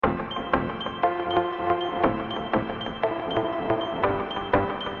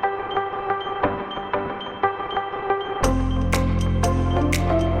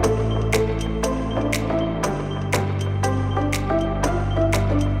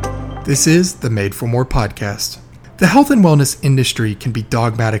This is the Made for More podcast. The health and wellness industry can be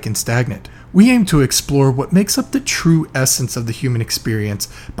dogmatic and stagnant. We aim to explore what makes up the true essence of the human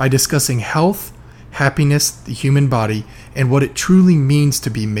experience by discussing health, happiness, the human body, and what it truly means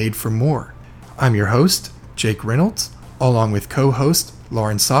to be made for more. I'm your host, Jake Reynolds, along with co-host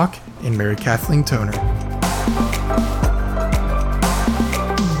Lauren Sock and Mary Kathleen Toner.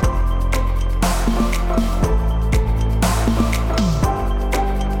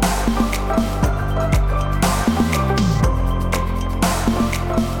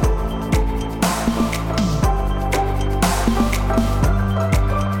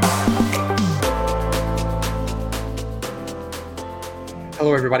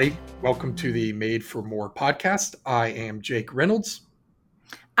 Hello, everybody. Welcome to the Made for More podcast. I am Jake Reynolds.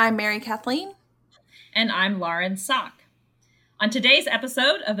 I'm Mary Kathleen. And I'm Lauren Sock. On today's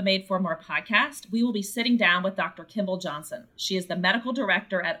episode of the Made for More podcast, we will be sitting down with Dr. Kimball Johnson. She is the medical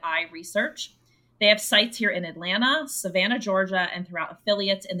director at Eye Research. They have sites here in Atlanta, Savannah, Georgia, and throughout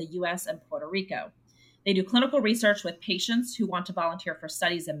affiliates in the U.S. and Puerto Rico. They do clinical research with patients who want to volunteer for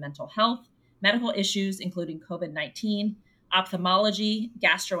studies in mental health, medical issues, including COVID-19, ophthalmology,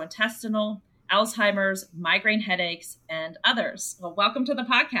 gastrointestinal, Alzheimer's, migraine headaches, and others. Well, welcome to the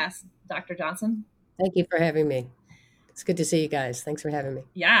podcast, Dr. Johnson. Thank you for having me. It's good to see you guys. Thanks for having me.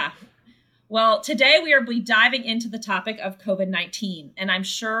 Yeah. Well, today we will be diving into the topic of COVID-19, and I'm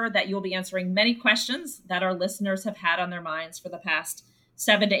sure that you'll be answering many questions that our listeners have had on their minds for the past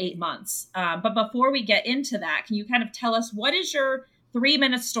 7 to 8 months. But before we get into that, can you kind of tell us what is your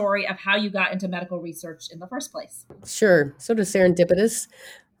 3-minute story of how you got into medical research in the first place? Sure. Sort of serendipitous,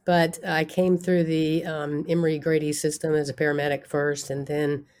 but I came through the Emory Grady system as a paramedic first, and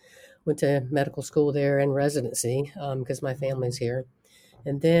then went to medical school there and residency because my family's here.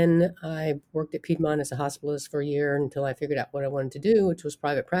 And then I worked at Piedmont as a hospitalist for a year until I figured out what I wanted to do, which was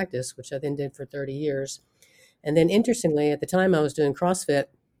private practice, which I then did for 30 years. And then interestingly, at the time I was doing CrossFit,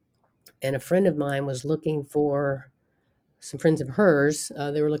 and a friend of mine was looking for some friends of hers.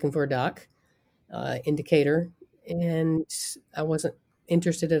 They were looking for a doc indicator, and I wasn't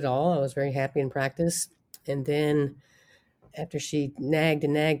interested at all. I was very happy in practice. And then after she nagged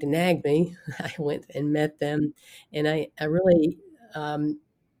me, I went and met them, and I really kind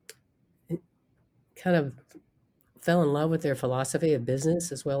of fell in love with their philosophy of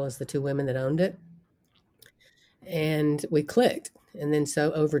business as well as the two women that owned it. And we clicked. And then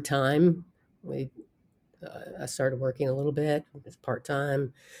so over time, I started working a little bit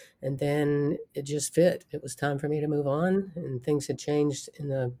part-time, and then it just fit. It was time for me to move on, and things had changed in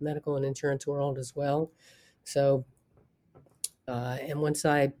the medical and insurance world as well. So, and once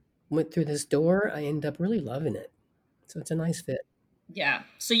I went through this door, I ended up really loving it. So it's a nice fit. Yeah.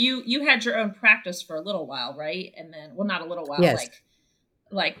 So you had your own practice for a little while, right? And then, well, not a little while, Yes.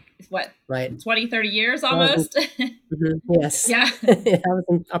 like what? Right. 20, 30 years almost? Yes. Yeah. I was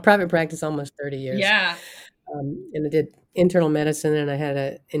in a private practice almost 30 years. Yeah. And I did internal medicine, and I had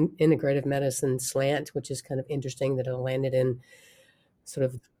an integrative medicine slant, which is kind of interesting that I landed in sort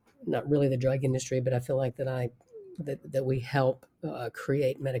of not really the drug industry, but I feel like that we help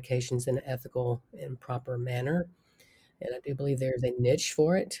create medications in an ethical and proper manner. And I do believe there's a niche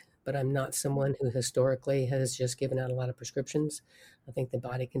for it, but I'm not someone who historically has just given out a lot of prescriptions. I think the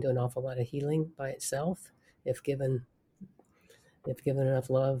body can do an awful lot of healing by itself if given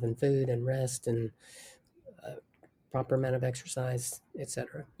enough love and food and rest and proper amount of exercise,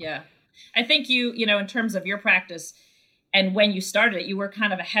 etc. Yeah. I think in terms of your practice and when you started it, you were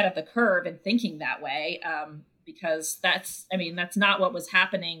kind of ahead of the curve in thinking that way, because that's not what was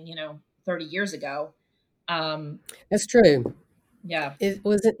happening, 30 years ago. That's true. Yeah. It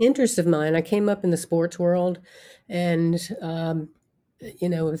was an interest of mine. I came up in the sports world, and,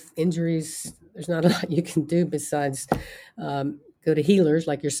 with injuries, there's not a lot you can do besides go to healers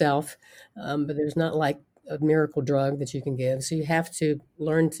like yourself, but there's not like a miracle drug that you can give. So you have to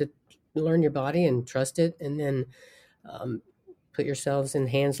learn your body and trust it, and then put yourselves in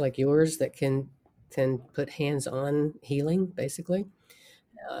hands like yours that can put hands on healing, basically,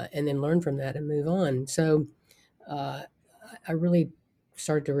 and then learn from that and move on. So I really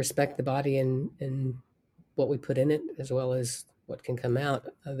started to respect the body and what we put in it, as well as what can come out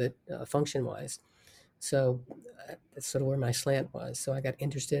of it function-wise. So that's sort of where my slant was. So I got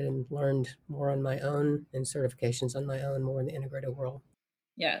interested and learned more on my own, and certifications on my own, more in the integrated world.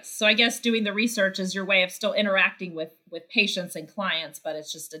 Yes. So I guess doing the research is your way of still interacting with patients and clients, but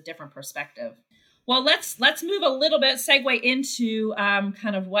it's just a different perspective. Well, let's move a little bit, segue into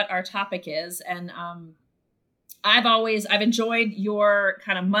kind of what our topic is. And I've enjoyed your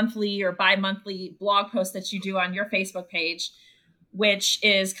kind of monthly or bi-monthly blog posts that you do on your Facebook page, which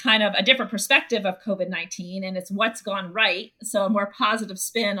is kind of a different perspective of COVID-19, and it's what's gone right. So a more positive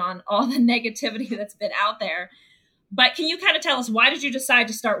spin on all the negativity that's been out there. But can you kind of tell us, why did you decide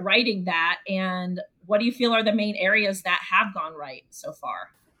to start writing that? And what do you feel are the main areas that have gone right so far?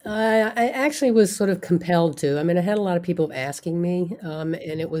 I actually was sort of compelled to. I mean, I had a lot of people asking me, and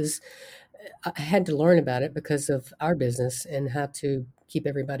I had to learn about it because of our business and how to keep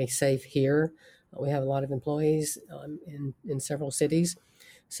everybody safe here. We have a lot of employees in several cities.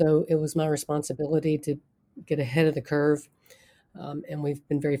 So it was my responsibility to get ahead of the curve. And we've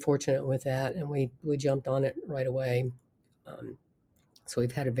been very fortunate with that. And we jumped on it right away. So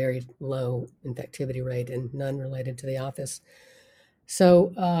we've had a very low infectivity rate and none related to the office.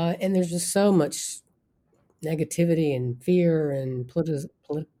 So, and there's just so much negativity and fear and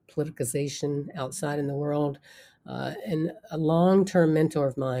politicization outside in the world. And a long-term mentor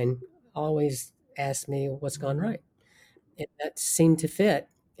of mine always asked me what's gone right. And that seemed to fit.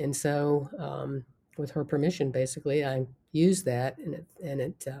 And so, with her permission, basically, I used that, and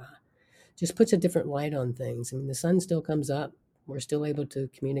it just puts a different light on things. I mean, the sun still comes up. We're still able to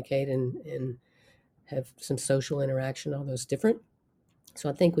communicate and have some social interaction, all those different. So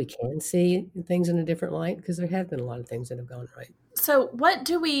I think we can see things in a different light because there have been a lot of things that have gone right. So what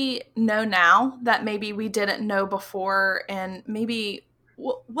do we know now that maybe we didn't know before? And maybe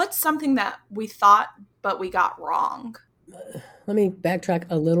what's something that we thought but we got wrong? Let me backtrack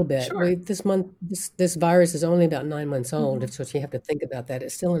a little bit. Sure. This virus is only about 9 months old, Mhm. so you have to think about that.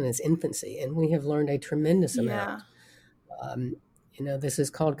 It's still in its infancy, and we have learned a tremendous amount. Um, this is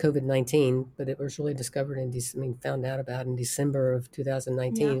called COVID-19, but it was really discovered found out about in December of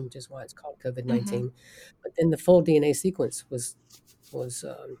 2019, Yeah. which is why it's called Mhm. COVID-19. But then the full DNA sequence was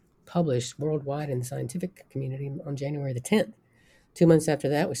published worldwide in the scientific community on January the 10th. 2 months after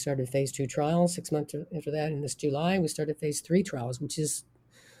that, we started phase 2 trials. 6 months after that, in this July, we started phase 3 trials, which is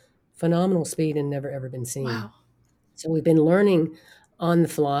phenomenal speed and never ever been seen. Wow. So we've been learning on the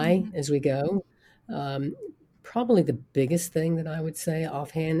fly Mhm. as we go. Probably the biggest thing that I would say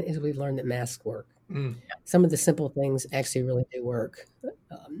offhand is we've learned that masks work. Some of the simple things actually really do work.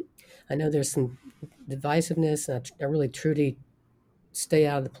 I know there's some divisiveness. I really truly stay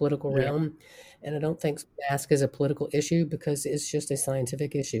out of the political Yeah. realm. And I don't think mask is a political issue because it's just a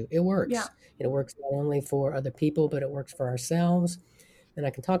scientific issue. It works. Yeah. It works not only for other people, but it works for ourselves. And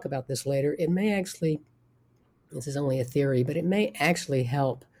I can talk about this later. It may actually, this is only a theory, but it may actually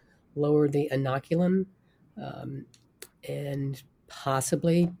help lower the inoculum and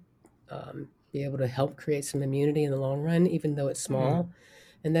possibly be able to help create some immunity in the long run, even though it's small.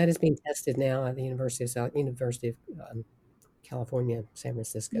 And that is being tested now at the University of California, San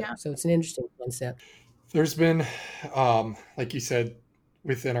Francisco. Yeah. So it's an interesting concept. There's been, like you said,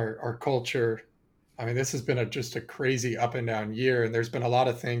 within our culture, I mean, this has been just a crazy up and down year. And there's been a lot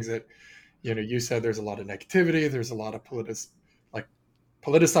of things that, you said there's a lot of negativity. There's a lot of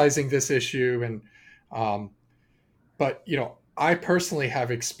politicizing this issue. But, I personally have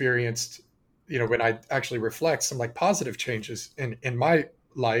experienced, when I actually reflect, some like positive changes in my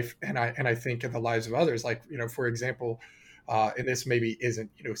life. And I think in the lives of others, like, for example, and this maybe isn't,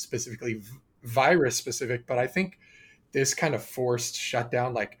 specifically virus specific, but I think this kind of forced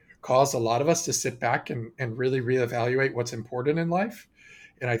shutdown like caused a lot of us to sit back and really reevaluate what's important in life.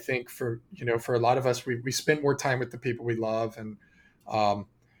 And I think for a lot of us, we spend more time with the people we love, and um,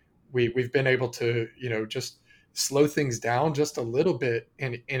 we've been able to just slow things down just a little bit.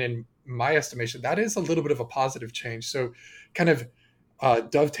 And in my estimation, that is a little bit of a positive change. So kind of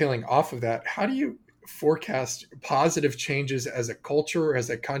dovetailing off of that, how do you forecast positive changes as a culture,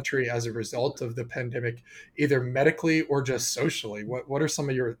 as a country, as a result of the pandemic, either medically or just socially? What are some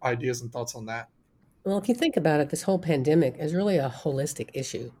of your ideas and thoughts on that? Well, if you think about it, this whole pandemic is really a holistic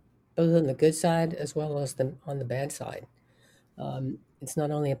issue, both on the good side as well as on the bad side. It's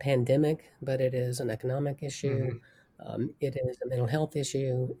not only a pandemic, but it is an economic issue. Mm-hmm. It is a mental health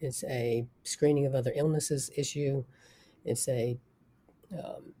issue. It's a screening of other illnesses issue. It's a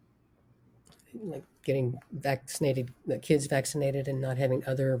like getting vaccinated, the kids vaccinated, and not having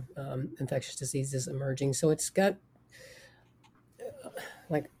other infectious diseases emerging. So it's got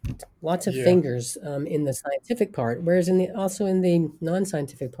like lots of Yeah. fingers in the scientific part, whereas also in the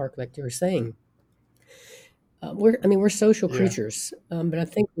non-scientific part, like you were saying, we're social Yeah. creatures, but I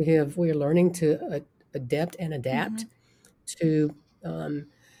think we are learning to adapt and adapt Mhm. to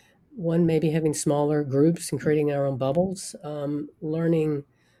one, maybe having smaller groups and creating our own bubbles, learning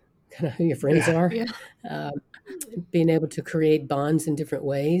kind of who your friends Yeah. are, Yeah. uh, being able to create bonds in different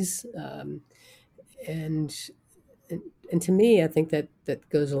ways, and and to me, I think that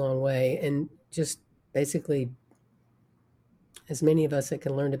goes a long way, and just basically as many of us that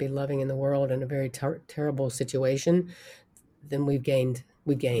can learn to be loving in the world in a very terrible situation, then we've gained.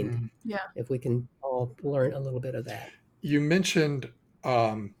 Yeah. If we can all learn a little bit of that. You mentioned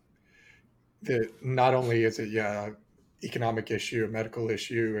that not only is it economic issue, a medical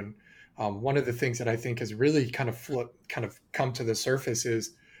issue, and one of the things that I think has really kind of come to the surface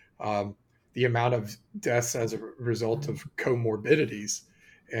is the amount of deaths as a result of comorbidities.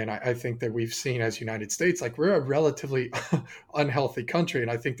 And I think that we've seen as United States, like we're a relatively unhealthy country,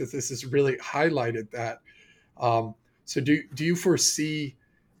 and I think that this has really highlighted that. So do you foresee,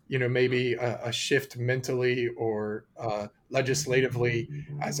 maybe a shift mentally or legislatively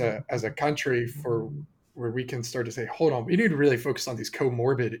as a country for where we can start to say, hold on, we need to really focus on these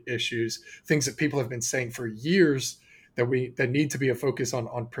comorbid issues, things that people have been saying for years that need to be a focus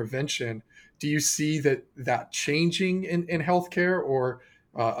on prevention. Do you see that changing in healthcare, or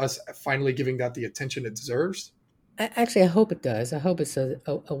us finally giving that the attention it deserves? Actually, I hope it does. I hope it's a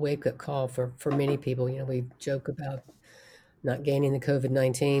wake-up call for many people. We joke about not gaining the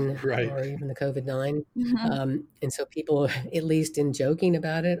COVID-19 Right. or even the COVID-9. And so people, at least in joking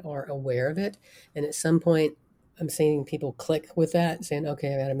about it, are aware of it. And at some point, I'm seeing people click with that, saying,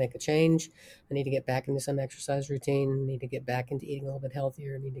 okay, I got to make a change. I need to get back into some exercise routine. I need to get back into eating a little bit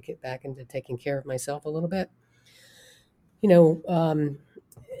healthier. I need to get back into taking care of myself a little bit.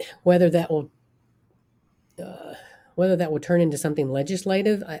 Whether that will turn into something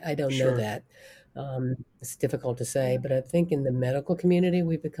legislative, I don't know that. It's difficult to say, but I think in the medical community,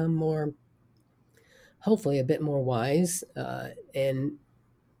 we've become hopefully a bit more wise, and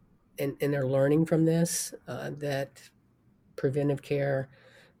are learning from this, that preventive care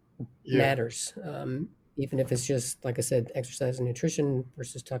matters. Even if it's just, like I said, exercise and nutrition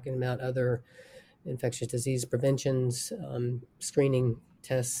versus talking about other infectious disease preventions, screening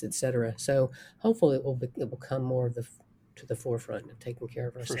tests, etc. So hopefully it will come more to the forefront of taking care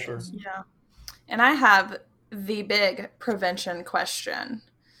of ourselves. For sure. Yeah. And I have the big prevention question.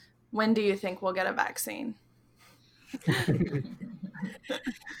 When do you think we'll get a vaccine?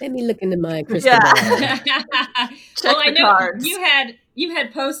 Let me look into my crystal ball. Well, I know cards. you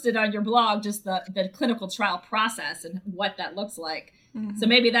had posted on your blog just the clinical trial process and what that looks like. Mm-hmm. So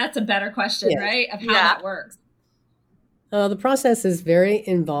maybe that's a better question, right? Of how that works. The process is very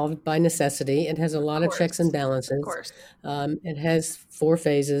involved by necessity. It has a lot of checks and balances. Of course. It has 4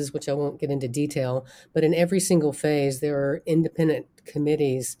 phases, which I won't get into detail. But in every single phase, there are independent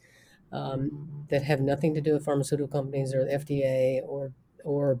committees that have nothing to do with pharmaceutical companies or the FDA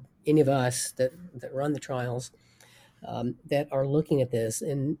or any of us that run the trials, that are looking at this,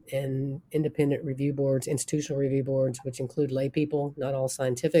 and independent review boards, institutional review boards, which include lay people, not all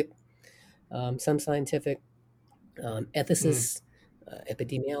scientific, some scientific, ethicists,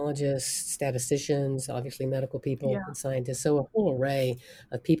 epidemiologists, statisticians, obviously medical people and scientists. So a whole array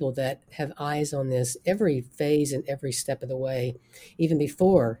of people that have eyes on this every phase and every step of the way, even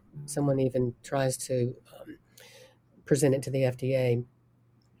before someone even tries to present it to the FDA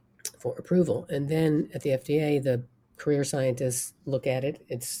for approval. And then at the FDA, the career scientists look at it.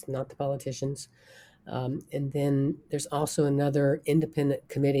 It's not the politicians. And then there's also another independent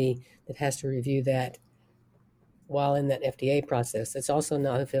committee that has to review that while in that FDA process. It's also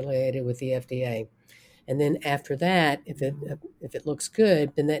not affiliated with the FDA. And then after that, if it looks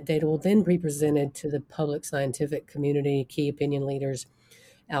good, then that data will then be presented to the public scientific community, key opinion leaders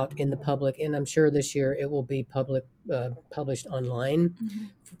out in the public. And I'm sure this year it will be published online,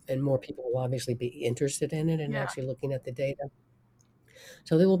 and more people will obviously be interested in it and actually looking at the data.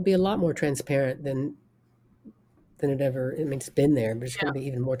 So there will be a lot more transparent than it ever, it's been there, but it's going to be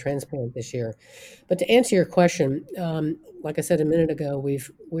even more transparent this year. But to answer your question, like I said a minute ago,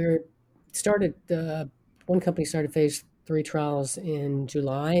 one company started phase 3 trials in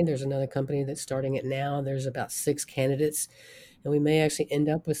July. There's another company that's starting it now. There's about 6 candidates, and we may actually end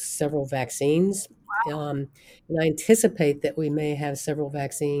up with several vaccines. Wow. And I anticipate that we may have several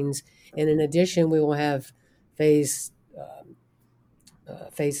vaccines. And in addition, we will have phase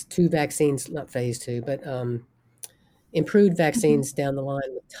 2 vaccines, not phase 2, but improved vaccines down the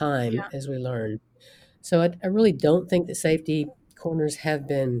line with time as we learn. So I really don't think that safety corners have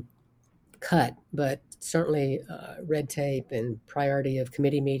been cut, but certainly red tape and priority of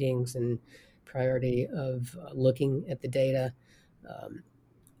committee meetings and priority of looking at the data,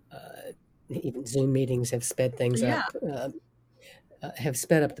 even Zoom meetings have sped things up, have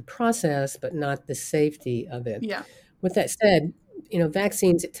sped up the process, but not the safety of it. Yeah. With that said,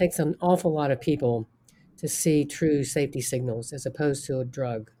 vaccines, it takes an awful lot of people to see true safety signals as opposed to a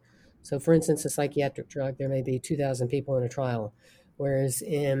drug. So for instance, a psychiatric drug, there may be 2,000 people in a trial, whereas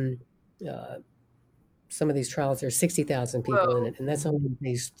in some of these trials, there's 60,000 people in Whoa. it, and that's only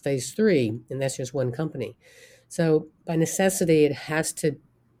phase 3, and that's just one company. So by necessity, it has to.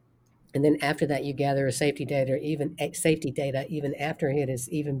 And then after that, you gather a safety data, even after it has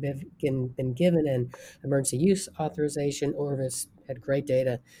even been given an emergency use authorization, or if it's had great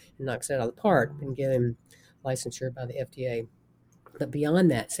data and knocks it out of the park, and given licensure by the FDA. But beyond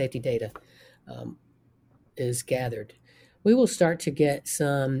that, safety data is gathered. We will start to get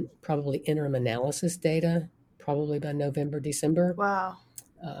some probably interim analysis data, probably by November, December. Wow.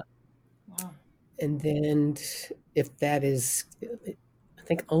 Wow. And then if that is, I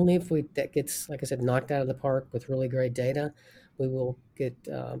think only if that gets, like I said, knocked out of the park with really great data, we will get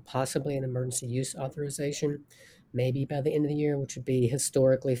possibly an emergency use authorization, maybe by the end of the year, which would be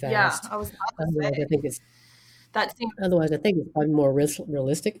historically Yeah, fast. I was about to Otherwise, say I think it's that seems. probably more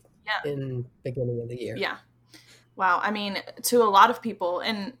realistic Yeah. in beginning of the year. Yeah. Wow. I mean, to a lot of people,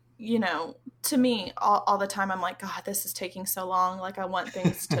 and to me, all the time, I'm like, God, this is taking so long. Like, I want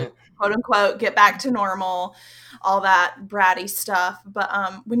things to quote unquote get back to normal, all that bratty stuff. But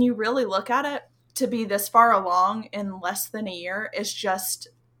when you really look at it, to be this far along in less than a year is just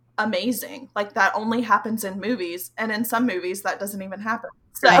amazing. Like, that only happens in movies, and in some movies that doesn't even happen.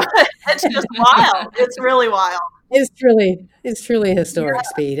 So Right. it's just wild. It's really wild. It's truly historic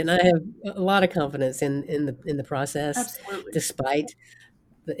speed, and I have a lot of confidence in the process. Absolutely. Despite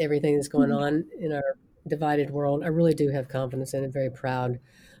everything that's going on in our divided world, I really do have confidence in it. Very proud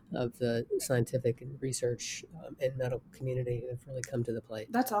of the scientific and research and medical community who have really come to the plate.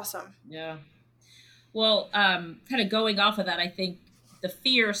 That's awesome. Yeah. Well, kind of going off of that, I think the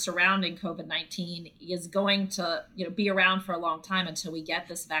fear surrounding COVID-19 is going to, be around for a long time until we get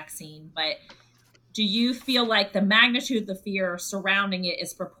this vaccine. But do you feel like the magnitude of the fear surrounding it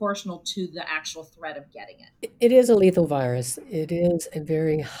is proportional to the actual threat of getting it? It is a lethal virus. It is a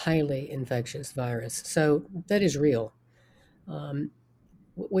very highly infectious virus. So that is real.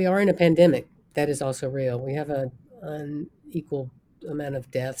 We are in a pandemic. That is also real. We have an equal amount of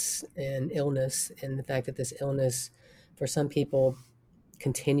deaths and illness, and the fact that this illness, for some people,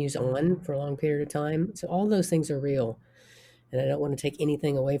 continues on for a long period of time. So all those things are real. And I don't want to take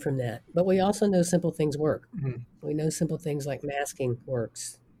anything away from that. But we also know simple things work. Mhm. We know simple things like masking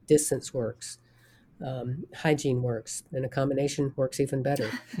works, distance works, hygiene works, and a combination works even better.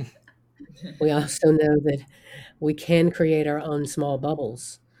 We also know that we can create our own small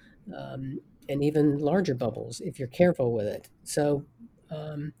bubbles and even larger bubbles if you're careful with it. So,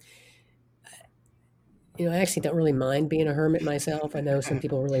 I actually don't really mind being a hermit myself. I know some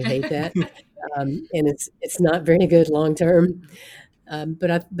people really hate that. And it's not very good long term.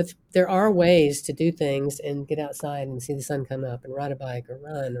 But there are ways to do things and get outside and see the sun come up and ride a bike or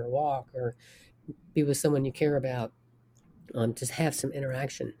run or walk or be with someone you care about. Just have some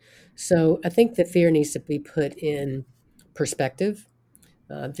interaction. So I think that fear needs to be put in perspective.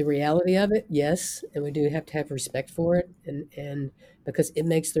 The reality of it, yes, and we do have to have respect for it, and because it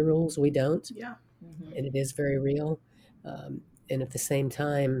makes the rules, we don't. Yeah. Mm-hmm. And it is very real. And at the same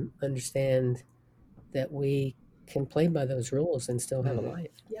time, understand that we can play by those rules and still have a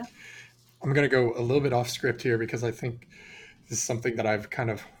life. Yeah. I'm going to go a little bit off script here because I think this is something that I've kind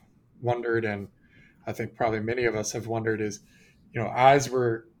of wondered, and I think probably many of us have wondered is, as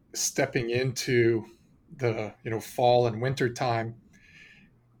we're stepping into the, fall and winter time,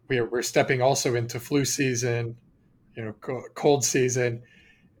 we're stepping also into flu season, cold season.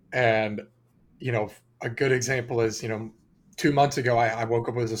 And, a good example is, 2 months ago, I woke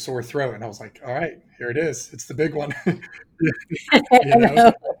up with a sore throat and I was like, all right, here it is. It's the big one.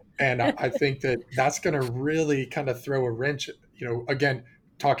 And I think that's going to really kind of throw a wrench, again,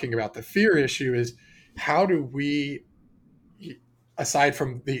 talking about the fear issue is how do we, aside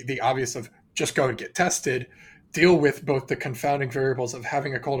from the obvious of just go and get tested, deal with both the confounding variables of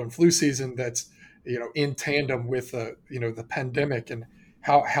having a cold and flu season that's, in tandem with the pandemic, and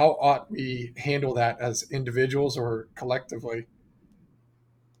how ought we handle that as individuals or collectively?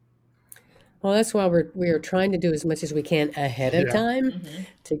 Well, that's why we are trying to do as much as we can ahead of time Mm-hmm.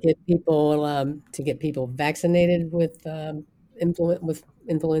 to get people vaccinated with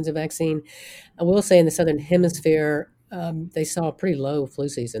influenza vaccine. I will say in the Southern Hemisphere, they saw a pretty low flu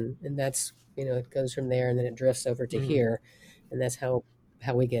season, and that's it goes from there and then it drifts over to here, and that's how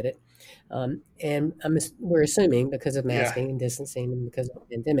we get it. And we're assuming because of masking and distancing and because of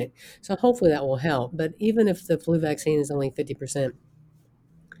the pandemic. So hopefully that will help. But even if the flu vaccine is only 50%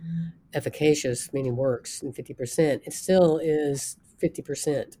 efficacious, meaning works, and 50%, it still is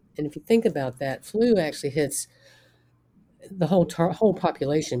 50%. And if you think about that, flu actually hits the whole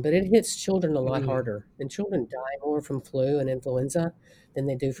population, but it hits children a lot harder. And children die more from flu and influenza than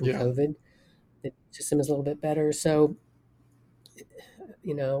they do from COVID. the system is a little bit better. So,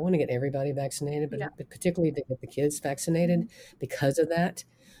 I want to get everybody vaccinated, Yeah. but particularly to get the kids vaccinated because of that.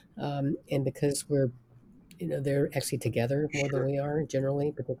 And because they're actually together more than Sure. we are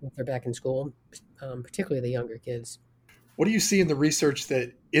generally, particularly if they're back in school, particularly the younger kids. What do you see in the research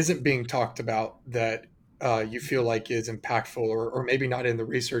that isn't being talked about that you feel like is impactful, or maybe not in the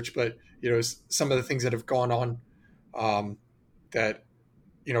research, but some of the things that have gone on that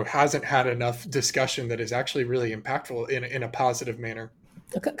hasn't had enough discussion that is actually really impactful in a positive manner?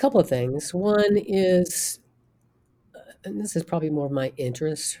 A couple of things. One is, and this is probably more of my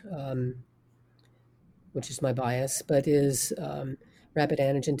interest, which is my bias, but is rapid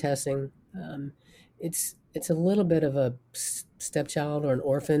antigen testing. It's a little bit of a stepchild or an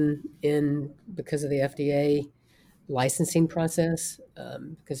orphan because of the FDA licensing process,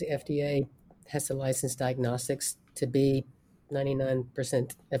 because the FDA has to license diagnostics to be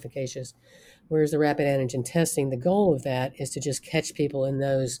 99% efficacious, whereas the rapid antigen testing, the goal of that is to just catch people in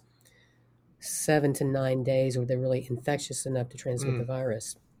those 7 to 9 days where they're really infectious enough to transmit the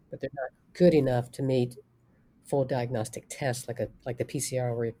virus, but they're not good enough to meet full diagnostic tests like the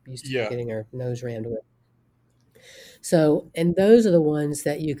PCR we're used to getting our nose rammed with. So, and those are the ones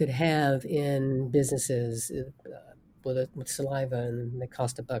that you could have in businesses with saliva, and they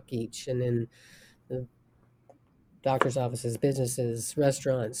cost $1 each, and in the doctor's offices, businesses,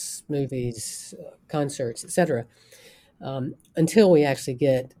 restaurants, movies, concerts, etc. Until we actually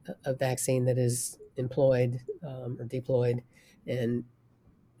get a vaccine that is employed or deployed and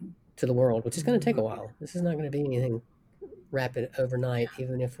to the world, which is going to take a while. This is not going to be anything rapid overnight,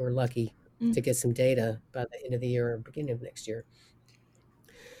 even if we're lucky to get some data by the end of the year or beginning of next year.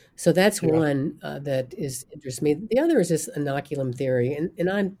 So that's one that interests me. The other is this inoculum theory, and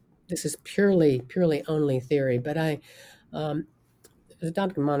this is purely only theory, but there's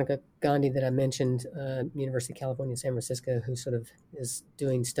Dr. Monica Gandhi that I mentioned, University of California, San Francisco, who sort of is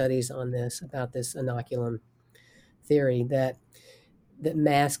doing studies on this, about this inoculum theory, that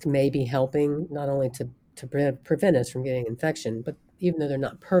masks may be helping not only to prevent us from getting infection, but even though they're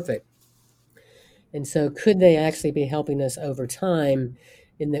not perfect. And so could they actually be helping us over time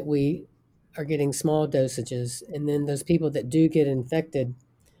in that we are getting small dosages, and then those people that do get infected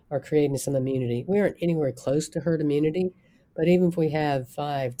are creating some immunity? We aren't anywhere close to herd immunity, but even if we have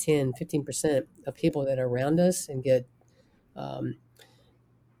 5, 10, 15% of people that are around us and get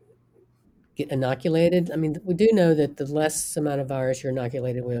inoculated, I mean, we do know that the less amount of virus you're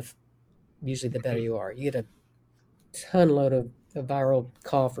inoculated with, usually the better you are. You get a ton load of viral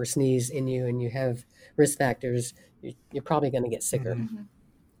cough or sneeze in you, and you have risk factors, you're probably going to get sicker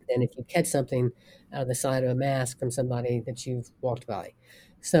than if you catch something out of the side of a mask from somebody that you've walked by.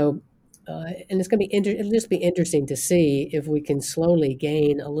 So, and it's going to be it'll just be interesting to see if we can slowly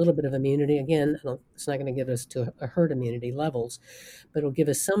gain a little bit of immunity. Again, it's not going to give us to a herd immunity levels, but it'll give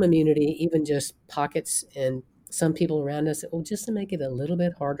us some immunity, even just pockets and some people around us. It will just to make it a little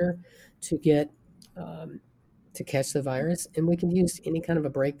bit harder to get to catch the virus, and we can use any kind of a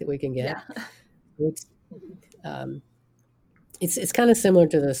break that we can get. It's kind of similar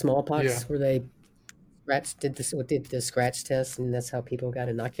to the smallpox where they did the scratch test, and that's how people got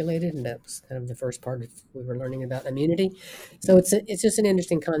inoculated, and that was kind of the first part of we were learning about immunity. So it's just an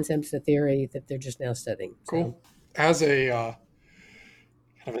interesting concept, it's a theory that they're just now studying. Cool. So, as a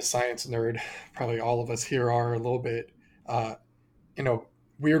kind of a science nerd, probably all of us here are a little bit,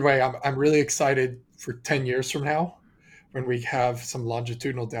 weird way. I'm really excited for 10 years from now, when we have some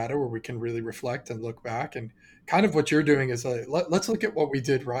longitudinal data where we can really reflect and look back. And kind of what you're doing is let's look at what we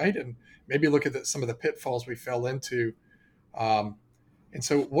did right, and maybe look at some of the pitfalls we fell into. And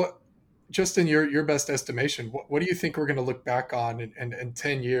so what, just in your best estimation, what do you think we're going to look back on in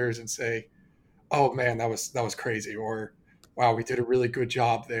 10 years and say, oh man, that was crazy, or wow, we did a really good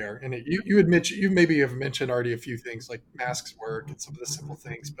job there? And you maybe have mentioned already a few things like masks work and some of the simple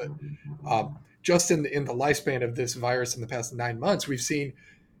things, but just in the lifespan of this virus in the past 9 months, we've seen,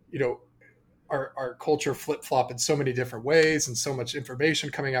 our culture flip-flop in so many different ways, and so much information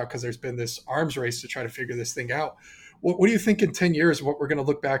coming out because there's been this arms race to try to figure this thing out. What do you think in 10 years, what we're going to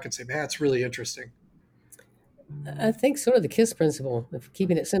look back and say, man, it's really interesting? I think sort of the KISS principle of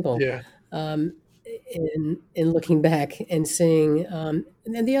keeping it simple. Yeah. In looking back and seeing,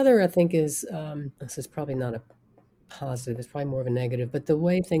 and the other I think is, this is probably not a positive, it's probably more of a negative, but the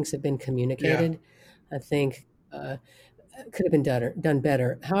way things have been communicated, I think could have been done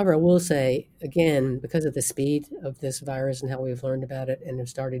better. However, I will say, again, because of the speed of this virus and how we've learned about it and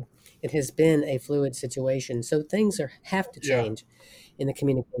it has been a fluid situation. So things have to change in the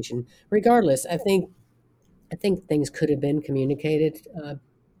communication. Regardless, I think things could have been communicated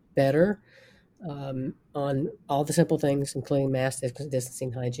better. on all the simple things, including mass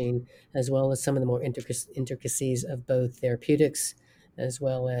distancing, hygiene, as well as some of the more intricacies of both therapeutics as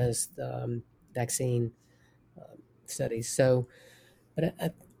well as vaccine studies. So, but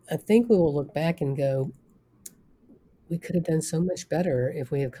I think we will look back and go, we could have done so much better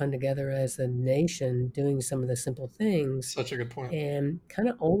if we had come together as a nation doing some of the simple things. Such a good point. And kind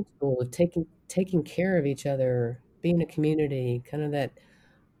of old school of taking care of each other, being a community, kind of that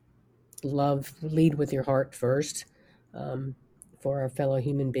love, lead with your heart first, for our fellow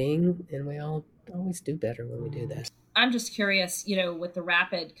human being. And we all always do better when we do that. I'm just curious, with the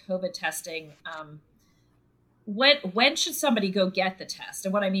rapid COVID testing, when should somebody go get the test?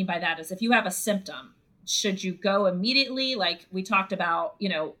 And what I mean by that is if you have a symptom, should you go immediately? Like we talked about,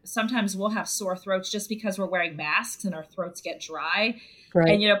 sometimes we'll have sore throats just because we're wearing masks and our throats get dry.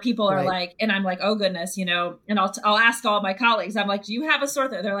 Right. And, people are like, and I'm like, oh goodness, and I'll ask all my colleagues, I'm like, do you have a sore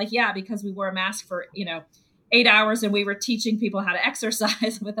throat? They're like, yeah, because we wore a mask for, 8 hours and we were teaching people how to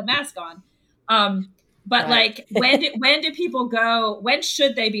exercise with a mask on. But right. Like, when do people go? When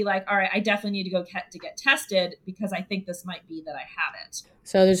should they be like, all right, I definitely need to go to get tested because I think this might be that I have it?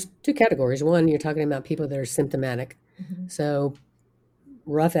 So there's two categories. One, you're talking about people that are symptomatic. Mm-hmm. So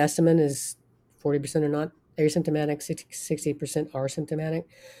rough estimate is 40% are not asymptomatic, 60% are symptomatic.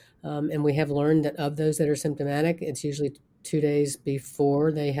 And we have learned that of those that are symptomatic, it's usually 2 days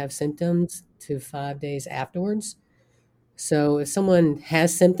before they have symptoms to 5 days afterwards. So if someone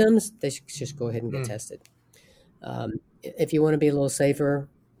has symptoms, they should just go ahead and get tested. If you want to be a little safer,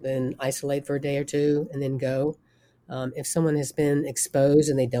 then isolate for a day or two and then go. If someone has been exposed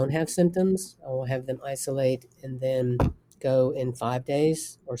and they don't have symptoms, I will have them isolate and then go in 5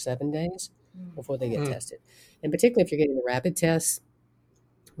 days or 7 days before they get tested. And particularly if you're getting the rapid tests,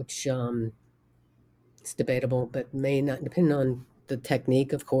 which it's debatable, but may not, depending on the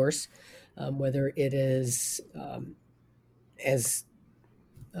technique, of course, whether it is as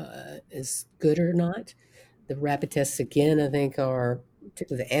good or not. The rapid tests, again, I think are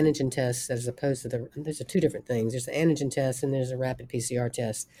particularly the antigen tests as opposed to there's two different things. There's the antigen test and there's a rapid PCR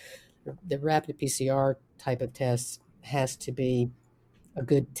test. The rapid PCR type of test has to be a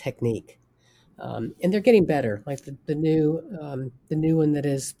good technique. And they're getting better. Like the new one that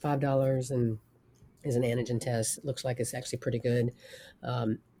is $5 and is an antigen test. It looks like it's actually pretty good.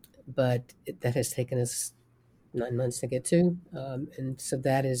 But that has taken us 9 months to get to. And so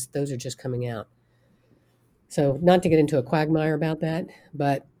those are just coming out. So not to get into a quagmire about that,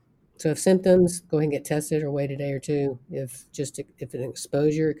 but so if symptoms, go ahead and get tested or wait a day or two. If an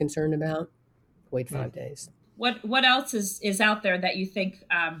exposure you're concerned about, wait 5 days. What else is out there that you think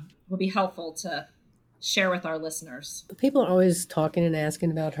would be helpful to share with our listeners? People are always talking and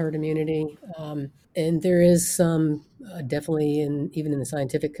asking about herd immunity. And there is some, definitely even in the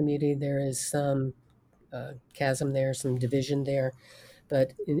scientific community, there is some chasm there, some division there.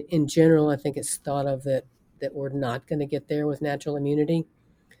 But in general, I think it's thought of that we're not going to get there with natural immunity.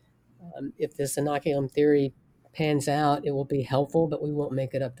 If this inoculum theory pans out, it will be helpful, but we won't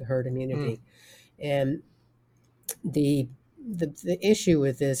make it up to herd immunity. And the issue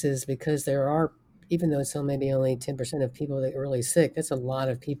with this is because there are, even though it's maybe only 10% of people that are really sick, that's a lot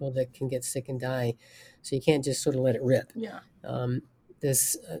of people that can get sick and die. So you can't just sort of let it rip. Yeah.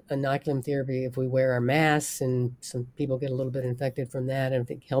 This inoculum therapy, if we wear our masks and some people get a little bit infected from that, and if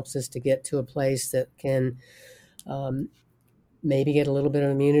it helps us to get to a place that can maybe get a little bit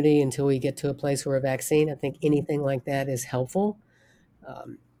of immunity until we get to a place where a vaccine, I think anything like that is helpful.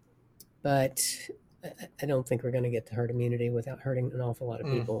 But I don't think we're going to get to herd immunity without hurting an awful lot of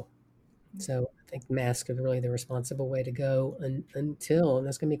people. So I think masks are really the responsible way to go until, and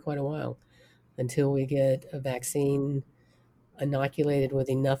that's going to be quite a while, until we get a vaccine inoculated with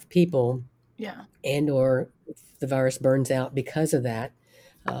enough people, and or if the virus burns out because of that,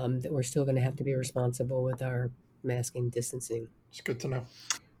 that we're still going to have to be responsible with our masking, distancing. It's good to know.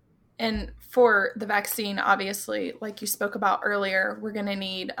 And for the vaccine, obviously, like you spoke about earlier, we're going to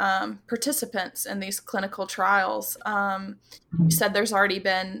need participants in these clinical trials. You said there's already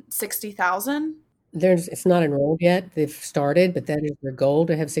been 60,000? It's not enrolled yet. They've started, but that is their goal,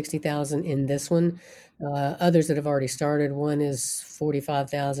 to have 60,000 in this one. Others that have already started, one is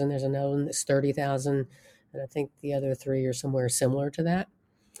 45,000. There's another one that's 30,000. And I think the other three are somewhere similar to that.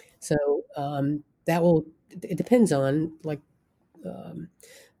 So it depends on,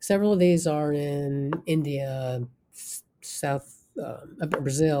 several of these are in India,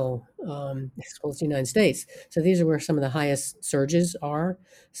 Brazil, as well as the United States. So these are where some of the highest surges are.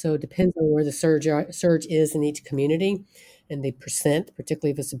 So it depends on where the surge is in each community, and the percent,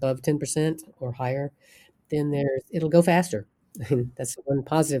 particularly if it's above 10% or higher, then it'll go faster. I mean, that's one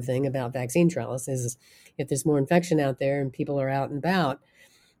positive thing about vaccine trials is if there's more infection out there and people are out and about,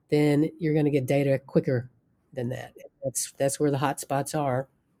 then you're going to get data quicker than that. That's where the hot spots are: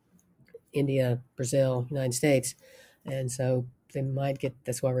 India, Brazil, United States, and so they might get.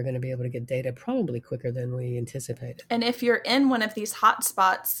 That's why we're going to be able to get data probably quicker than we anticipated. And if you're in one of these hot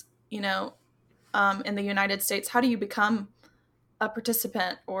spots, in the United States, how do you become a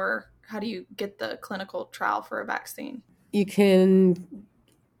participant, or how do you get the clinical trial for a vaccine? You can,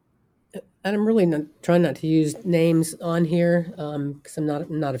 and I'm really trying not to use names on here because I'm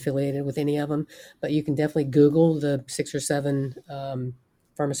not affiliated with any of them, but you can definitely Google the 6 or 7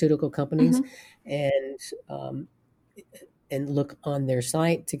 pharmaceutical companies and look on their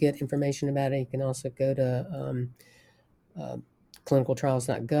site to get information about it. You can also go to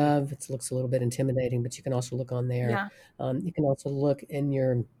clinicaltrials.gov. It looks a little bit intimidating, but you can also look on there. Yeah. You can also look in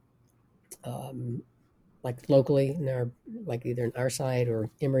your like locally like either in our site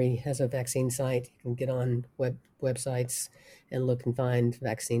or Emory has a vaccine site. You can get on websites and look and find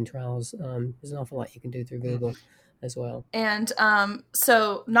vaccine trials. There's an awful lot you can do through Google as well. And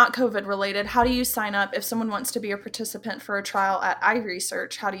so not COVID related, how do you sign up if someone wants to be a participant for a trial at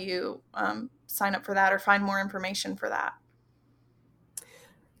iResearch? How do you sign up for that or find more information for that?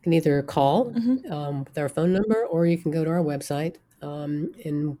 You can either call with our phone number, or you can go to our website.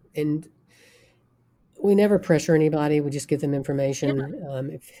 And we never pressure anybody. We just give them information.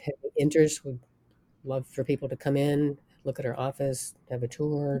 If you have interest, we'd love for people to come in, look at our office, have a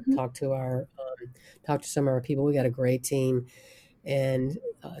tour, talk to some of our people. We got a great team, and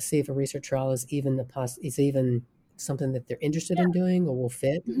see if a research trial is even something that they're interested in doing or will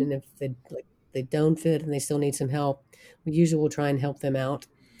fit. And if they don't fit and they still need some help, we usually will try and help them out,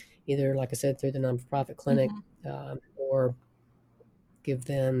 either, like I said, through the nonprofit clinic, or give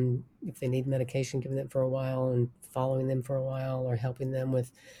them, if they need medication, giving them for a while and following them for a while, or helping them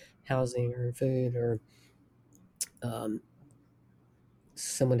with housing or food or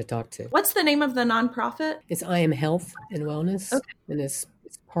someone to talk to. What's the name of the nonprofit? It's I Am Health and Wellness. Okay. And it's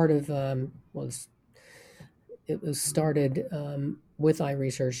part of, it was started with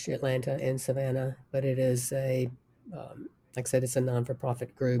iResearch Atlanta and Savannah, but it is like I said, it's a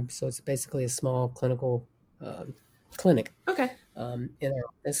non-for-profit group. So it's basically a small clinical clinic. Okay. In our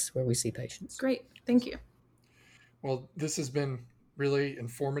office where we see patients. Great. Thank you. Well, this has been really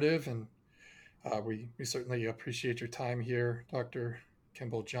informative, and we certainly appreciate your time here, Dr.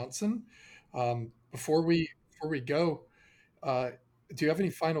 Kimball Johnson. Before we go, do you have any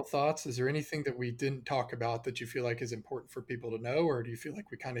final thoughts? Is there anything that we didn't talk about that you feel like is important for people to know, or do you feel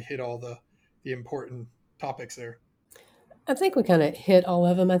like we kind of hit all the important topics there? I think we kind of hit all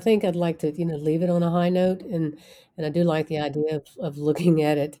of them. I think I'd like to, leave it on a high note, and I do like the idea of looking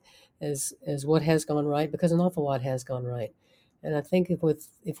at it as what has gone right, because an awful lot has gone right. And I think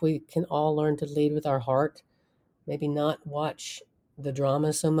if we can all learn to lead with our heart, maybe not watch the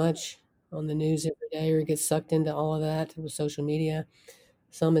drama so much on the news every day or get sucked into all of that with social media.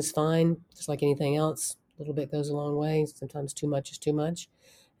 Some is fine, just like anything else. A little bit goes a long way. Sometimes too much is too much.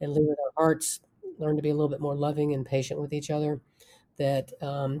 And lead with our hearts, learn to be a little bit more loving and patient with each other, that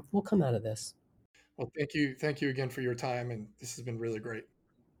we'll come out of this. Well, thank you again for your time, and this has been really great.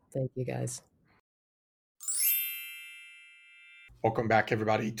 Thank you, guys. Welcome back,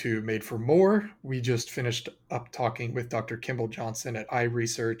 everybody, to Made for More. We just finished up talking with Dr. Kimball Johnson at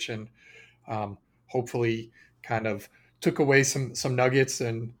iResearch, and hopefully kind of took away some nuggets.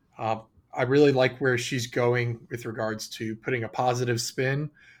 And I really like where she's going with regards to putting a positive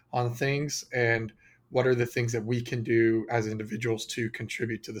spin on things, and what are the things that we can do as individuals to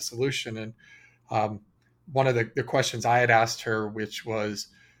contribute to the solution. And one of the questions I had asked her, which was,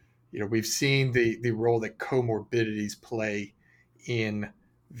 we've seen the role that comorbidities play in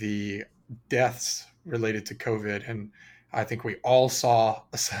the deaths related to COVID. And I think we all saw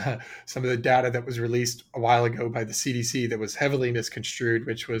some of the data that was released a while ago by the CDC that was heavily misconstrued,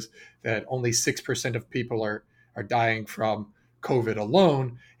 which was that only 6% of people are dying from COVID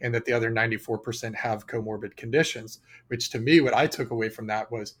alone, and that the other 94% have comorbid conditions, which to me, what I took away from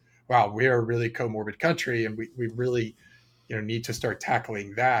that was, wow, we're a really comorbid country, and we really need to start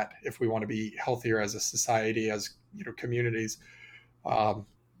tackling that if we want to be healthier as a society, as communities.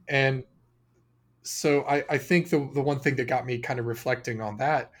 And so I think the one thing that got me kind of reflecting on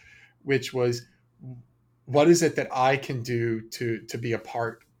that, which was, what is it that I can do to be a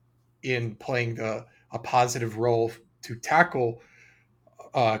part in playing a positive role to tackle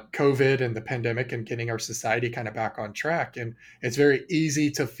COVID and the pandemic and getting our society kind of back on track. And it's very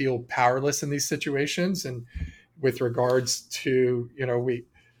easy to feel powerless in these situations. And with regards to,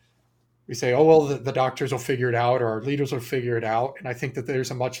 we we say, oh, well, the doctors will figure it out, or our leaders will figure it out. And I think that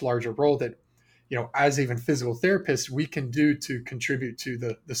there's a much larger role that, as even physical therapists, we can do to contribute to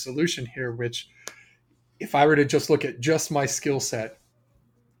the solution here, which if I were to just look at just my skill set,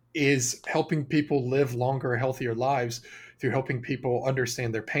 is helping people live longer, healthier lives through helping people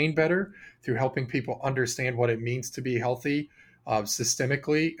understand their pain better, through helping people understand what it means to be healthy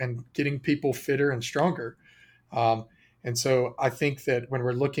systemically, and getting people fitter and stronger. And so I think that when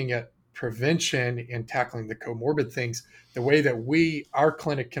we're looking at prevention and tackling the comorbid things, the way that our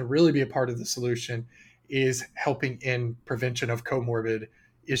clinic can really be a part of the solution is helping in prevention of comorbid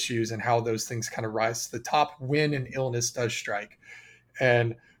issues and how those things kind of rise to the top when an illness does strike.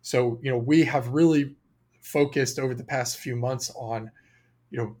 And so, we have really focused over the past few months on,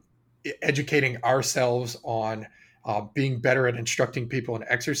 educating ourselves on being better at instructing people in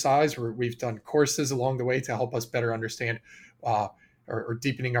exercise, where we've done courses along the way to help us better understand or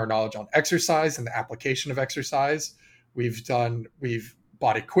deepening our knowledge on exercise and the application of exercise. We've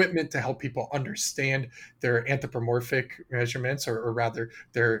bought equipment to help people understand their anthropomorphic measurements, or rather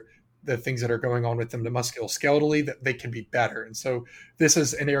the things that are going on with them, the musculoskeletally, that they can be better. And so this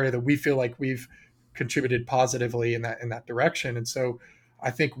is an area that we feel like we've contributed positively in that direction. And so I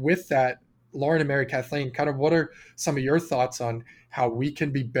think with that, Lauren and Mary Kathleen, kind of what are some of your thoughts on how we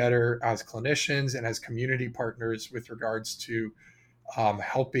can be better as clinicians and as community partners with regards to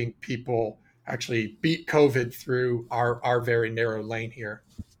helping people actually beat COVID through our very narrow lane here?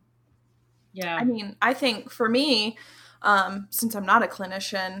 Yeah. I mean, I think for me, since I'm not a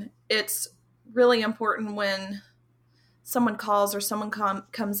clinician, it's really important when someone calls or someone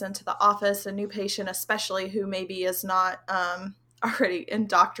comes into the office, a new patient, especially who maybe is not already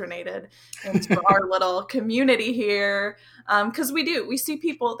indoctrinated into our little community here. Because we see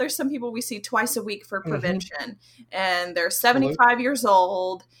people, there's some people we see twice a week for prevention, and they're 75 years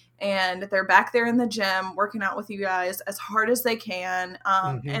old, and they're back there in the gym working out with you guys as hard as they can.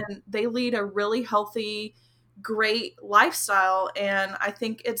 And they lead a really healthy, great lifestyle. And I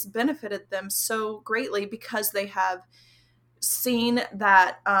think it's benefited them so greatly because they have seen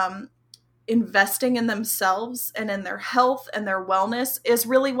that investing in themselves and in their health and their wellness is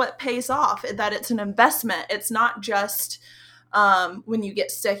really what pays off, that it's an investment. It's not just when you get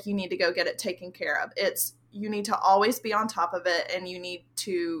sick, you need to go get it taken care of. You need to always be on top of it, and you need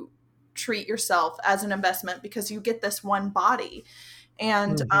to treat yourself as an investment because you get this one body.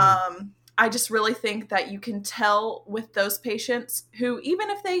 And I just really think that you can tell with those patients who, even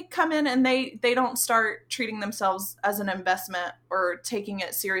if they come in and they don't start treating themselves as an investment or taking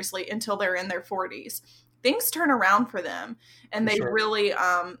it seriously until they're in their 40s, things turn around for them, and they really,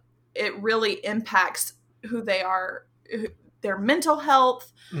 it really impacts who they are, their mental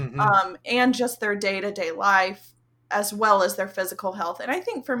health, and just their day-to-day life, as well as their physical health. And I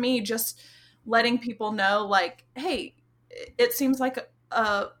think for me, just letting people know, like, hey, it seems like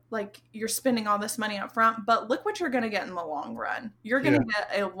you're spending all this money up front, but look what you're going to get in the long run. You're going to get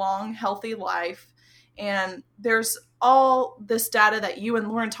a long, healthy life. And there's all this data that you and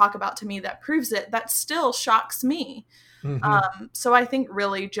Lauren talk about to me that proves it, that still shocks me. So I think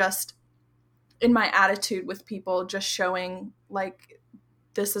really just in my attitude with people, just showing like,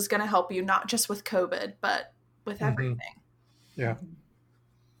 this is going to help you, not just with COVID, but with everything. Yeah.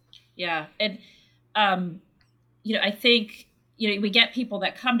 Yeah. And, I think, we get people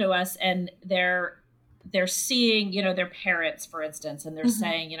that come to us and they're seeing, their parents, for instance, and they're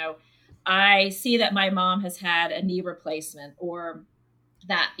saying, I see that my mom has had a knee replacement, or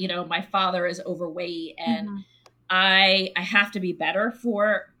that, my father is overweight, and I have to be better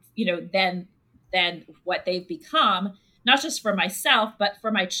for, than what they've become, not just for myself, but for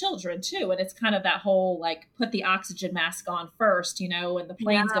my children too. And it's kind of that whole, like, put the oxygen mask on first, and the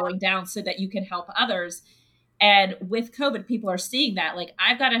plane's going down so that you can help others. And with COVID, people are seeing that, like,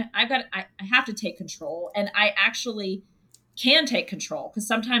 I have to take control, and I actually can take control, because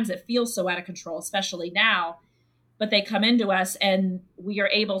sometimes it feels so out of control, especially now. But they come into us and we are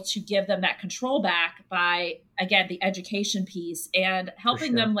able to give them that control back by, again, the education piece and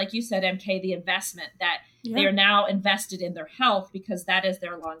helping them, like you said, MK, the investment that they are now invested in their health, because that is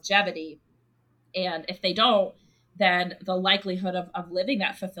their longevity. And if they don't, then the likelihood of living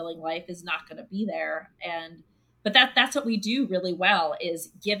that fulfilling life is not going to be there. But that's what we do really well,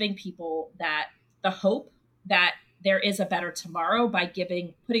 is giving people the hope that there is a better tomorrow by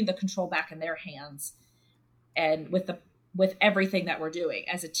putting the control back in their hands. And with everything that we're doing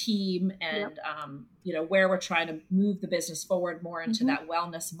as a team, and where we're trying to move the business forward more into that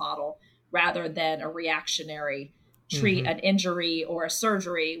wellness model, rather than a reactionary treat an injury or a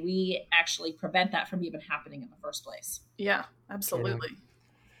surgery. We actually prevent that from even happening in the first place. Yeah, absolutely.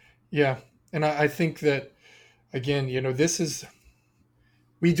 Yeah. And I think that, again,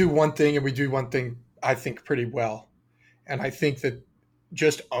 we do one thing and we do one thing, I think, pretty well. And I think that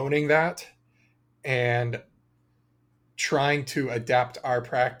just owning that and trying to adapt our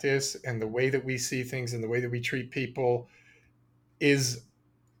practice and the way that we see things and the way that we treat people is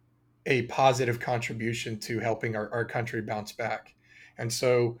a positive contribution to helping our country bounce back. And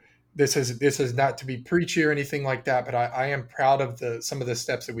so this is not to be preachy or anything like that, but I am proud of some of the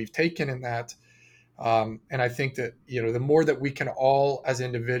steps that we've taken in that. And I think that, the more that we can all as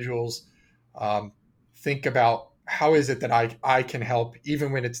individuals think about how is it that I can help,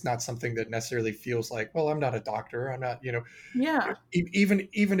 even when it's not something that necessarily feels like, well, I'm not a doctor. I'm not, Yeah. even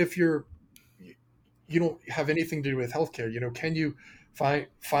if you don't have anything to do with healthcare, can you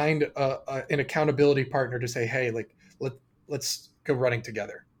find an accountability partner to say, hey, like, let's go running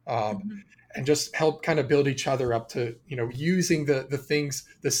together. And just help kind of build each other up to, using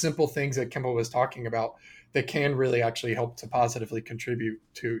the simple things that Kimball was talking about that can really actually help to positively contribute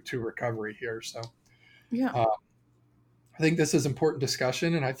to recovery here. So Yeah. I think this is important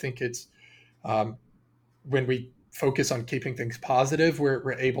discussion. And I think it's when we focus on keeping things positive,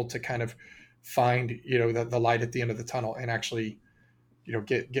 we're able to kind of find, the light at the end of the tunnel and actually,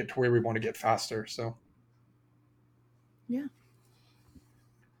 get to where we want to get faster. So, Yeah.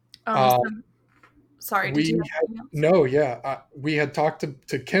 uh, Sorry, did you have something else? no, yeah. We had talked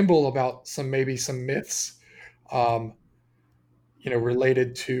to Kimball about maybe some myths,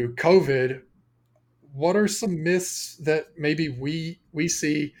 related to COVID. What are some myths that maybe we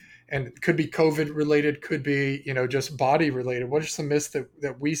see, and could be COVID related, could be, just body related? What are some myths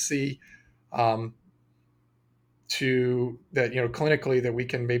that we see, clinically, that we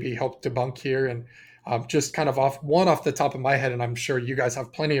can maybe help debunk here? And just kind of off the top of my head, and I'm sure you guys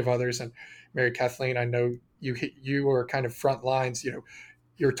have plenty of others. And Mary Kathleen, I know you are kind of front lines.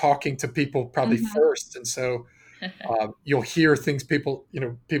 You're talking to people probably first, and so you'll hear things people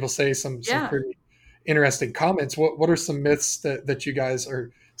say some pretty interesting comments. What are some myths that you guys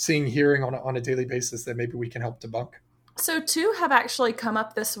are seeing, hearing on a daily basis that maybe we can help debunk? So two have actually come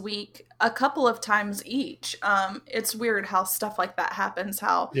up this week a couple of times each. It's weird how stuff like that happens,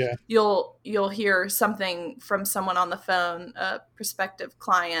 how you'll hear something from someone on the phone, a prospective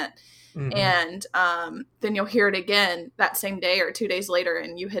client, and then you'll hear it again that same day or 2 days later,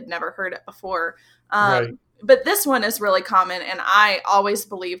 and you had never heard it before. Right. But this one is really common, and I always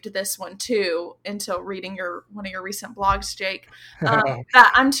believed this one too until reading one of your recent blogs, Jake,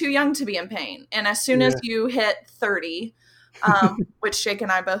 that I'm too young to be in pain. And as soon as you hit 30, which Jake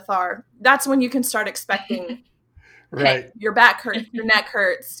and I both are, that's when you can start expecting, right, hey, your back hurts, your neck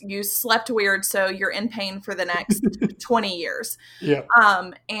hurts, you slept weird, so you're in pain for the next 20 years. Yeah.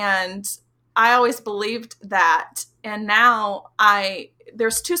 And I always believed that. And now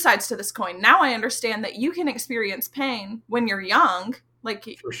there's two sides to this coin. Now I understand that you can experience pain when you're young,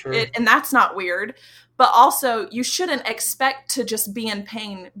 for sure. And that's not weird, but also you shouldn't expect to just be in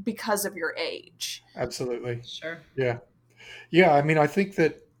pain because of your age. Absolutely. Sure. Yeah. Yeah. I mean, I think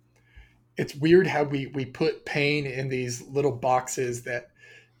that it's weird how we put pain in these little boxes that,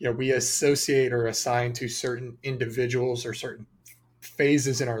 we associate or assign to certain individuals or certain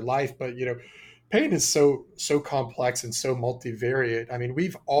phases in our life. But, pain is so complex and so multivariate. I mean,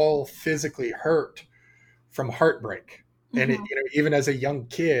 we've all physically hurt from heartbreak. And even as a young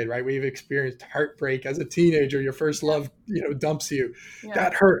kid, right, we've experienced heartbreak as a teenager. Your first love, dumps you. Yeah.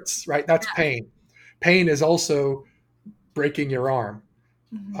 That hurts, right? That's pain. Pain is also breaking your arm.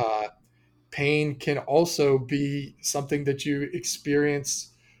 Pain can also be something that you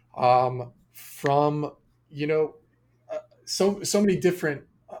experience from, so many different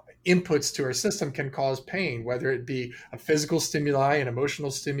inputs to our system can cause pain, whether it be a physical stimuli, an emotional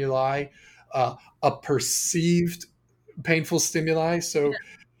stimuli, a perceived painful stimuli. So,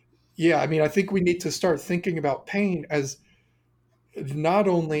 I mean, I think we need to start thinking about pain as not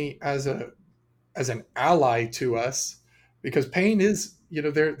only as an ally to us, because pain is,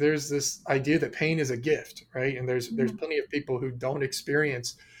 there's this idea that pain is a gift, right? And there's plenty of people who don't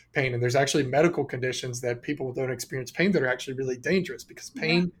experience pain, and there's actually medical conditions that people don't experience pain that are actually really dangerous, because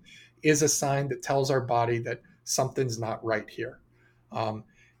pain is a sign that tells our body that something's not right here.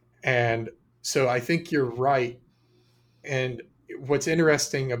 And so I think you're right. And what's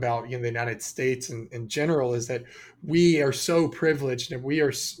interesting about the United States in general is that we are so privileged, and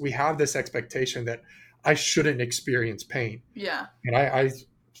we have this expectation that I shouldn't experience pain. Yeah. And I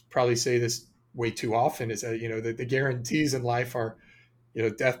probably say this way too often, is that, the guarantees in life are,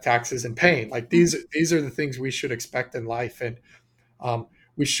 death, taxes, and pain. Like these are the things we should expect in life. And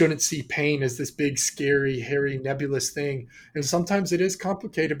we shouldn't see pain as this big, scary, hairy, nebulous thing. And sometimes it is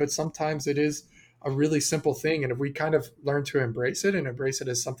complicated, but sometimes it is a really simple thing. And if we kind of learn to embrace it and embrace it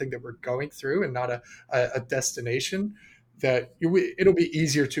as something that we're going through and not a destination, that it'll be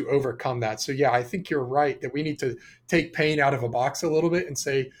easier to overcome that. So yeah, I think you're right that we need to take pain out of a box a little bit and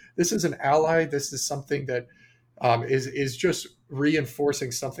say, this is an ally. This is something that is just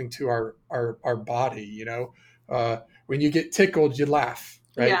reinforcing something to our body. You know, when you get tickled, you laugh,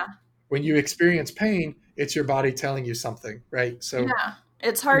 right? Yeah. When you experience pain, it's your body telling you something, right? So yeah,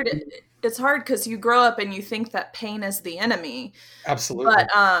 it's hard. It's hard because you grow up and you think that pain is the enemy. Absolutely.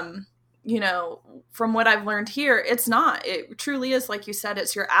 But you know, from what I've learned here, it's not. It truly is, like you said,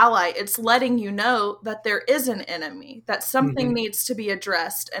 it's your ally. It's letting you know that there is an enemy, that something needs to be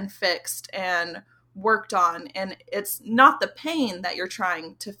addressed and fixed and worked on. And it's not the pain that you're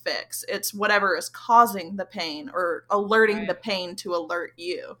trying to fix. It's whatever is causing the pain or alerting the pain to alert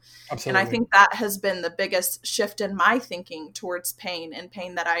you. Absolutely. And I think that has been the biggest shift in my thinking towards pain and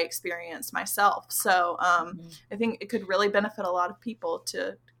pain that I experienced myself. So I think it could really benefit a lot of people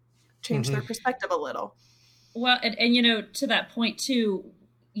to change their perspective a little. Well, and you know, to that point too,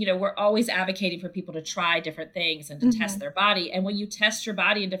 you know, we're always advocating for people to try different things and to test their body. And when you test your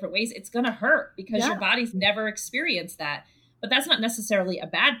body in different ways, it's going to hurt because your body's never experienced that. But that's not necessarily a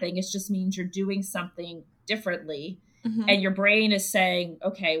bad thing. It just means you're doing something differently. And your brain is saying,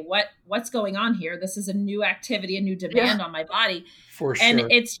 okay, what's going on here? This is a new activity, a new demand on my body. For sure.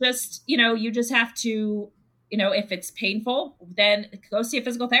 And it's just, you know, you just have to, you know, if it's painful, then go see a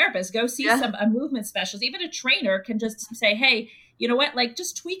physical therapist, go see a movement specialist. Even a trainer can just say, hey, you know what, like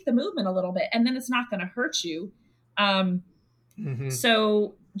just tweak the movement a little bit and then it's not going to hurt you.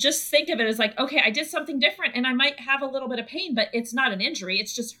 So just think of it as like, okay, I did something different and I might have a little bit of pain, but it's not an injury.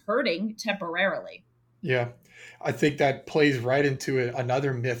 It's just hurting temporarily. Yeah. I think that plays right into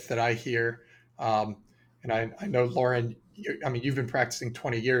another myth that I hear. And I know, Lauren, I mean, you've been practicing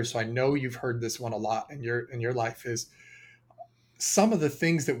 20 years, so I know you've heard this one a lot in your life, is some of the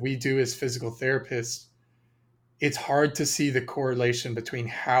things that we do as physical therapists, it's hard to see the correlation between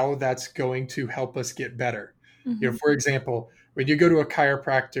how that's going to help us get better. You know, for example, when you go to a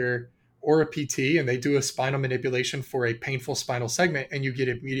chiropractor or a PT and they do a spinal manipulation for a painful spinal segment and you get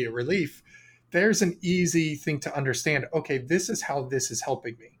immediate relief, there's an easy thing to understand. Okay, this is how this is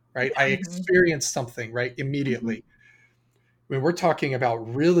helping me, right? I experienced something, right, immediately. When we're talking about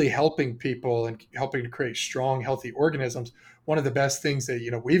really helping people and helping to create strong, healthy organisms, one of the best things that,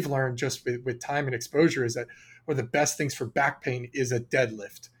 you know, we've learned just with time and exposure is that one of the best things for back pain is a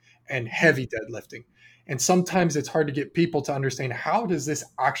deadlift and heavy deadlifting. And sometimes it's hard to get people to understand, how does this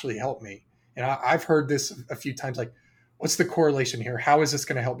actually help me? And I've heard this a few times, like, what's the correlation here? How is this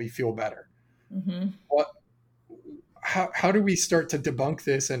going to help me feel better? How do we start to debunk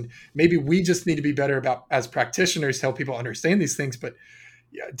this? And maybe we just need to be better about, as practitioners, to help people understand these things. But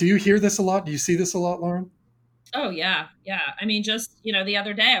do you hear this a lot? Do you see this a lot, Lauren? Oh yeah. Yeah. I mean, just, you know, the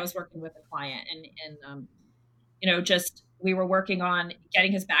other day I was working with a client and you know, just, we were working on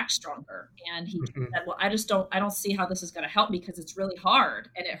getting his back stronger. And he said, well, I don't see how this is going to help me because it's really hard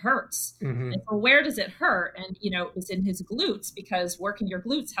and it hurts. And so where does it hurt? And, you know, it's in his glutes because working your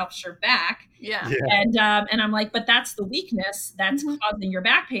glutes helps your back. And I'm like, but that's the weakness that's causing your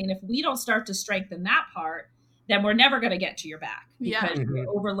back pain. If we don't start to strengthen that part, then we're never going to get to your back because you're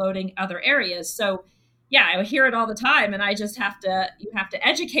overloading other areas. So yeah, I hear it all the time. And I just you have to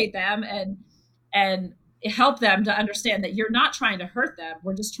educate them and help them to understand that you're not trying to hurt them.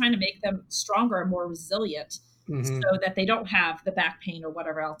 We're just trying to make them stronger and more resilient so that they don't have the back pain or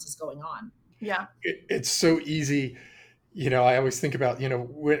whatever else is going on. Yeah. It's so easy. You know, I always think about, you know,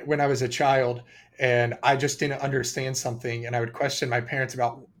 when I was a child and I just didn't understand something and I would question my parents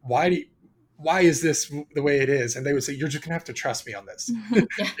about why is this the way it is? And they would say, you're just going to have to trust me on this,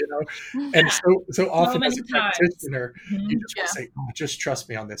 you know? And so often as a practitioner, you just want to say, oh, just trust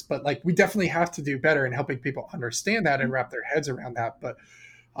me on this. But like, we definitely have to do better in helping people understand that and wrap their heads around that. But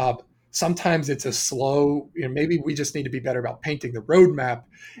sometimes it's a slow, you know, maybe we just need to be better about painting the roadmap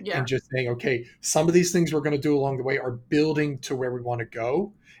and just saying, okay, some of these things we're going to do along the way are building to where we want to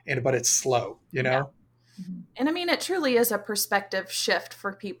go. But it's slow, you know? And I mean, it truly is a perspective shift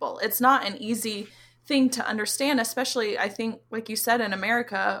for people. It's not an easy thing to understand, especially, I think, like you said, in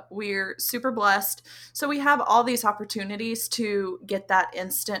America, we're super blessed. So we have all these opportunities to get that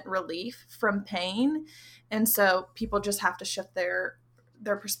instant relief from pain. And so people just have to shift their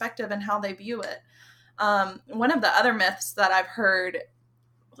perspective and how they view it. One of the other myths that I've heard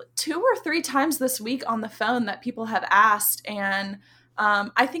 2 or 3 times this week on the phone that people have asked, and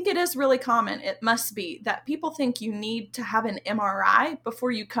I think it is really common, it must be, that people think you need to have an MRI before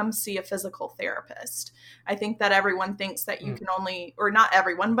you come see a physical therapist. I think that everyone thinks that you can only, or not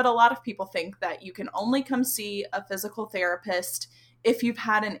everyone, but a lot of people think that you can only come see a physical therapist if you've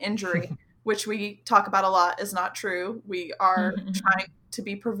had an injury, which we talk about a lot is not true. We are trying to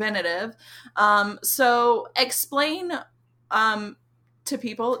be preventative. So explain to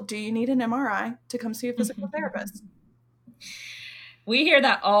people, do you need an MRI to come see a physical therapist? We hear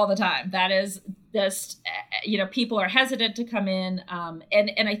that all the time. That is just, people are hesitant to come in.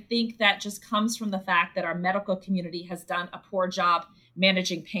 And I think that just comes from the fact that our medical community has done a poor job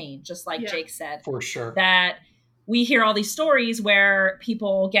managing pain, just like Jake said. For sure. That we hear all these stories where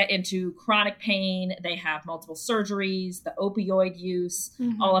people get into chronic pain, they have multiple surgeries, the opioid use,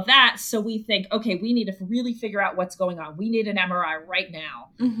 all of that. So we think, okay, we need to really figure out what's going on. We need an MRI right now.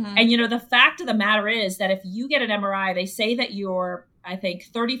 And, the fact of the matter is that if you get an MRI, they say that you're, I think,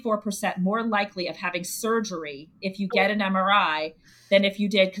 34% more likely of having surgery if you get an MRI than if you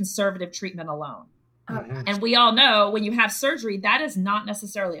did conservative treatment alone. And we all know when you have surgery, that is not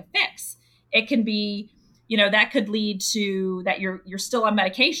necessarily a fix. It can be, that could lead to that you're still on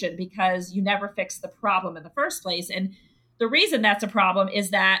medication because you never fixed the problem in the first place. And the reason that's a problem is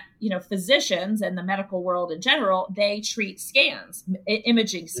that, physicians and the medical world in general, they treat scans,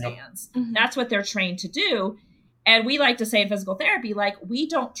 imaging scans. That's what they're trained to do. And we like to say in physical therapy, like, we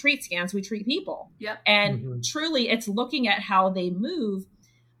don't treat scans, we treat people. And truly it's looking at how they move,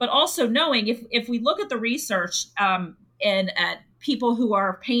 but also knowing if we look at the research and at people who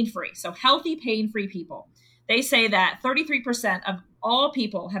are pain-free, so healthy, pain-free people, they say that 33% of all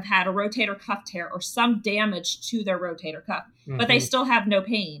people have had a rotator cuff tear or some damage to their rotator cuff, but they still have no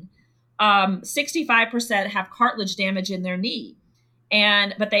pain. 65% have cartilage damage in their knee,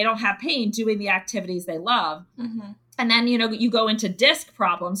 but they don't have pain doing the activities they love. And then, you go into disc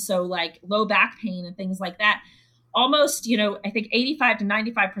problems. So like low back pain and things like that. Almost, I think 85 to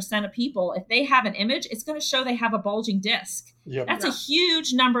 95% of people, if they have an image, it's going to show they have a bulging disc. That's a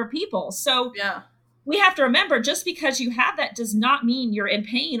huge number of people. So we have to remember, just because you have that does not mean you're in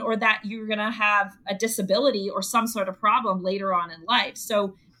pain or that you're going to have a disability or some sort of problem later on in life.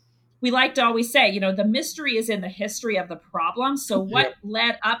 So we like to always say, the mystery is in the history of the problem. So what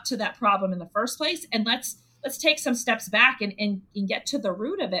led up to that problem in the first place? And let's take some steps back and get to the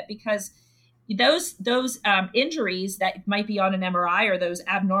root of it, because those injuries that might be on an MRI or those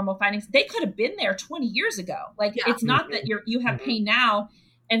abnormal findings, they could have been there 20 years ago. Like it's not that you have pain now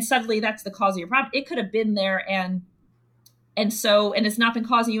and suddenly that's the cause of your problem. It could have been there and it's not been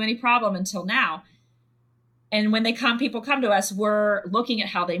causing you any problem until now. And when people come to us, we're looking at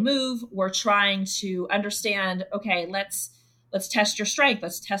how they move. We're trying to understand, okay, let's test your strength.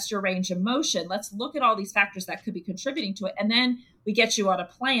 Let's test your range of motion. Let's look at all these factors that could be contributing to it. And then we get you on a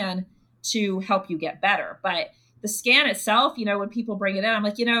plan to help you get better. But the scan itself, when people bring it in, I'm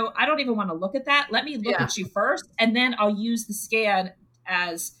like, I don't even want to look at that. Let me look at you first. And then I'll use the scan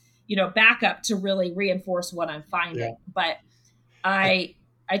as, backup to really reinforce what I'm finding. But I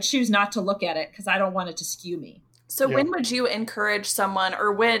choose not to look at it because I don't want it to skew me. So when would you encourage someone,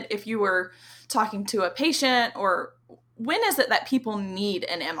 or if you were talking to a patient, or when is it that people need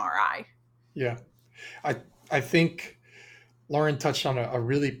an MRI? Yeah, I think Lauren touched on a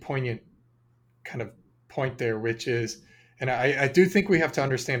really poignant kind of point there, which is, and I do think we have to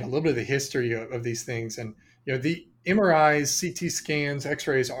understand a little bit of the history of these things. And, the MRIs, CT scans,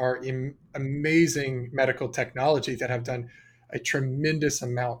 X-rays are amazing medical technology that have done a tremendous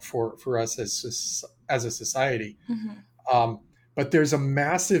amount for us as a society. But there's a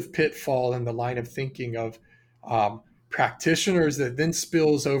massive pitfall in the line of thinking of practitioners that then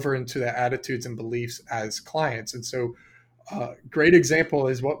spills over into the attitudes and beliefs as clients. And so great example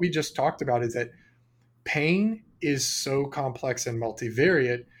is what we just talked about, is that pain is so complex and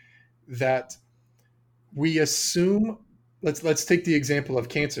multivariate that we assume, let's take the example of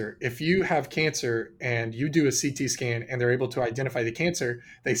cancer. If you have cancer and you do a CT scan and they're able to identify the cancer,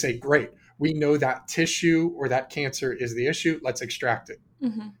 they say, great, we know that tissue or that cancer is the issue, let's extract it.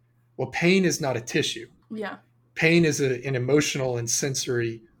 Well, pain is not a tissue. Pain is an emotional and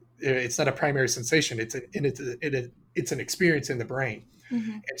sensory, it's not a primary sensation, it's an experience in the brain.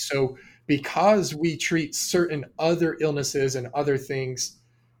 And so because we treat certain other illnesses and other things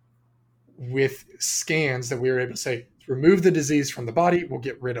with scans, that we were able to say, remove the disease from the body, we'll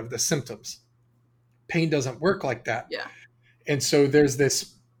get rid of the symptoms. Pain doesn't work like that. And so there's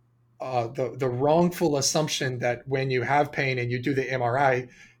this, the wrongful assumption that when you have pain and you do the MRI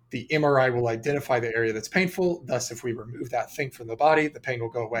will identify the area that's painful. Thus, if we remove that thing from the body, the pain will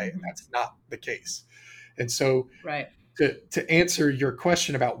go away. And that's not the case. And so to answer your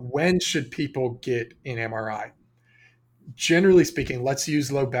question about when should people get an MRI, generally speaking, let's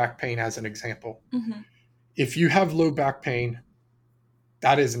use low back pain as an example. Mm-hmm. If you have low back pain,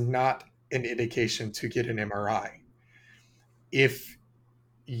 that is not an indication to get an MRI. If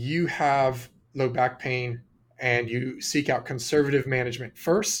you have low back pain and you seek out conservative management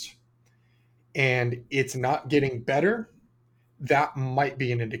first and it's not getting better, that might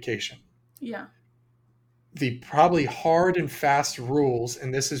be an indication. Yeah. The probably hard and fast rules,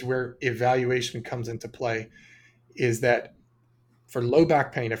 and this is where evaluation comes into play, is that for low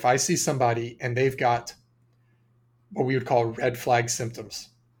back pain, if I see somebody and they've got what we would call red flag symptoms,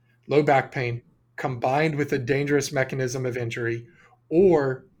 low back pain combined with a dangerous mechanism of injury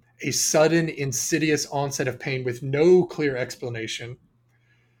or a sudden insidious onset of pain with no clear explanation,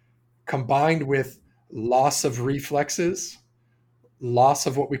 combined with loss of reflexes, loss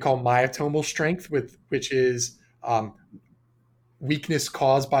of what we call myotomal strength, which is weakness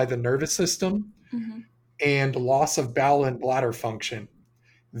caused by the nervous system, Mm-hmm. and loss of bowel and bladder function.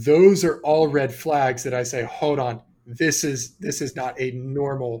 Those are all red flags that I say, hold on, this is not a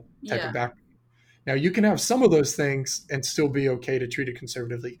normal type of back. Now, you can have some of those things and still be okay to treat it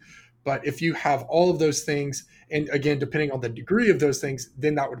conservatively. But if you have all of those things, and again, depending on the degree of those things,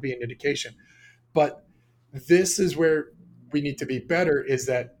 then that would be an indication. But this is where we need to be better, is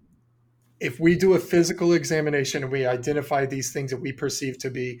that if we do a physical examination and we identify these things that we perceive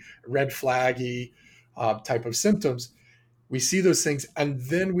to be red flaggy type of symptoms, we see those things, and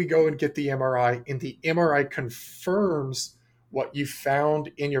then we go and get the MRI, and the MRI confirms what you found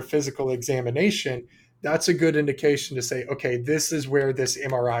in your physical examination. That's a good indication to say, okay, this is where this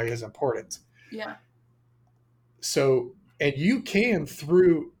MRI is important. Yeah. So, and you can,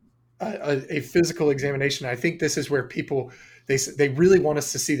 through a physical examination, I think this is where people, they really want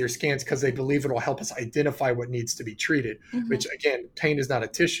us to see their scans because they believe it will help us identify what needs to be treated, Mm-hmm. which again, pain is not a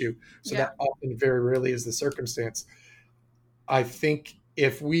tissue. So that often very rarely is the circumstance. I think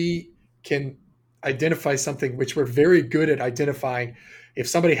if we can identify something, which we're very good at identifying, if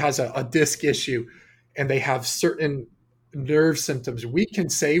somebody has a disc issue and they have certain nerve symptoms, we can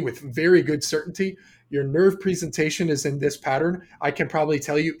say with very good certainty, your nerve presentation is in this pattern. I can probably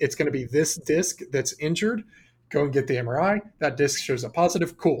tell you it's going to be this disc that's injured. Go and get the MRI. That disc shows a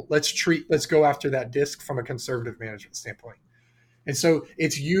positive. Cool. Let's go after that disc from a conservative management standpoint. And so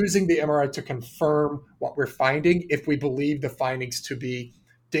it's using the MRI to confirm what we're finding if we believe the findings to be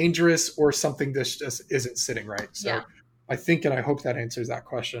dangerous or something that just isn't sitting right. So I think, and I hope that answers that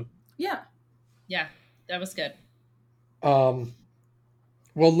question. Yeah. Yeah, that was good. Well,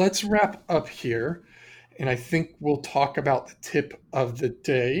 let's wrap up here. And I think we'll talk about the tip of the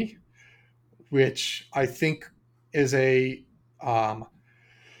day, which I think is a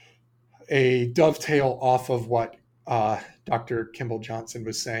dovetail off of what Dr. Kimball Johnson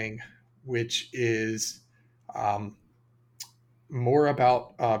was saying, which is more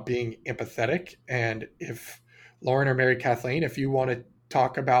about being empathetic. And if Lauren or Mary Kathleen, if you want to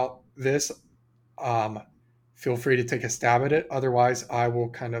talk about this, feel free to take a stab at it. Otherwise, I will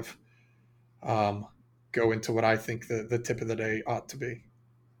kind of go into what I think the tip of the day ought to be.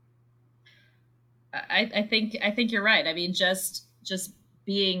 I think you're right. I mean, just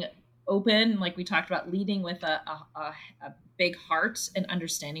being open, like we talked about, leading with a big heart and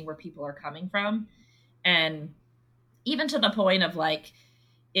understanding where people are coming from, and even to the point of like,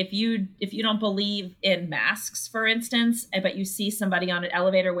 if you don't believe in masks, for instance, but you see somebody on an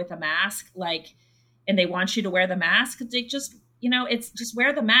elevator with a mask, like, and they want you to wear the mask, they just, it's just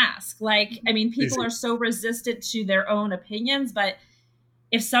wear the mask. Like, I mean, people are so resistant to their own opinions, but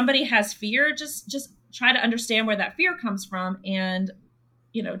if somebody has fear, just try to understand where that fear comes from, and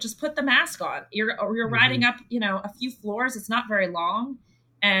just put the mask on. You're riding up, a few floors. It's not very long,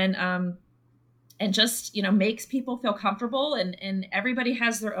 and just makes people feel comfortable, and everybody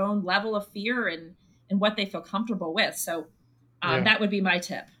has their own level of fear and what they feel comfortable with. So that would be my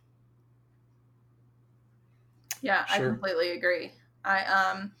tip. Yeah, sure. I completely agree.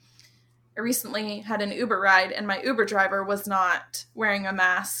 I recently had an Uber ride, and my Uber driver was not wearing a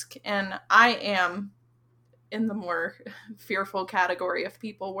mask, and I am in the more fearful category of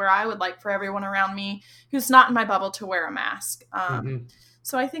people where I would like for everyone around me who's not in my bubble to wear a mask.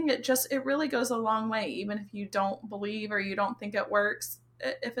 So I think it really goes a long way, even if you don't believe or you don't think it works.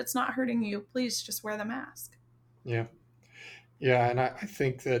 If it's not hurting you, please just wear the mask. Yeah. Yeah. And I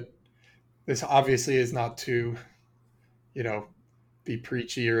think that this obviously is not to, be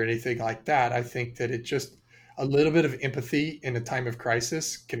preachy or anything like that. I think that it just a little bit of empathy in a time of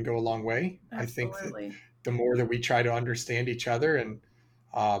crisis can go a long way. Absolutely. I think that the more that we try to understand each other and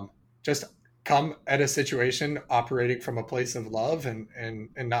just come at a situation operating from a place of love and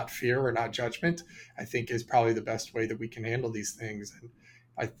not fear or not judgment, I think is probably the best way that we can handle these things. And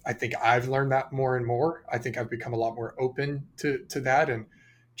I think I've learned that more and more. I think I've become a lot more open to that and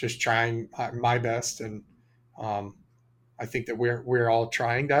just trying my best. And I think that we're all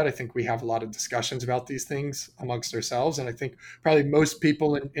trying that. I think we have a lot of discussions about these things amongst ourselves, and I think probably most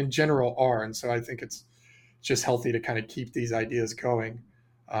people in general are. And so I think it's just healthy to kind of keep these ideas going,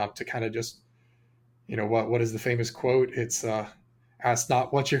 to kind of just, what is the famous quote? It's ask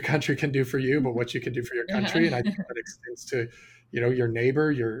not what your country can do for you, but what you can do for your country. And I think that extends to, your neighbor,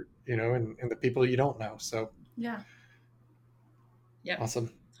 and the people you don't know. So yeah. Awesome.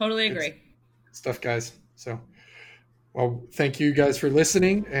 Totally agree. Good stuff, guys. So, well, thank you guys for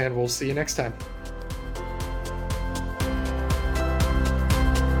listening, and we'll see you next time.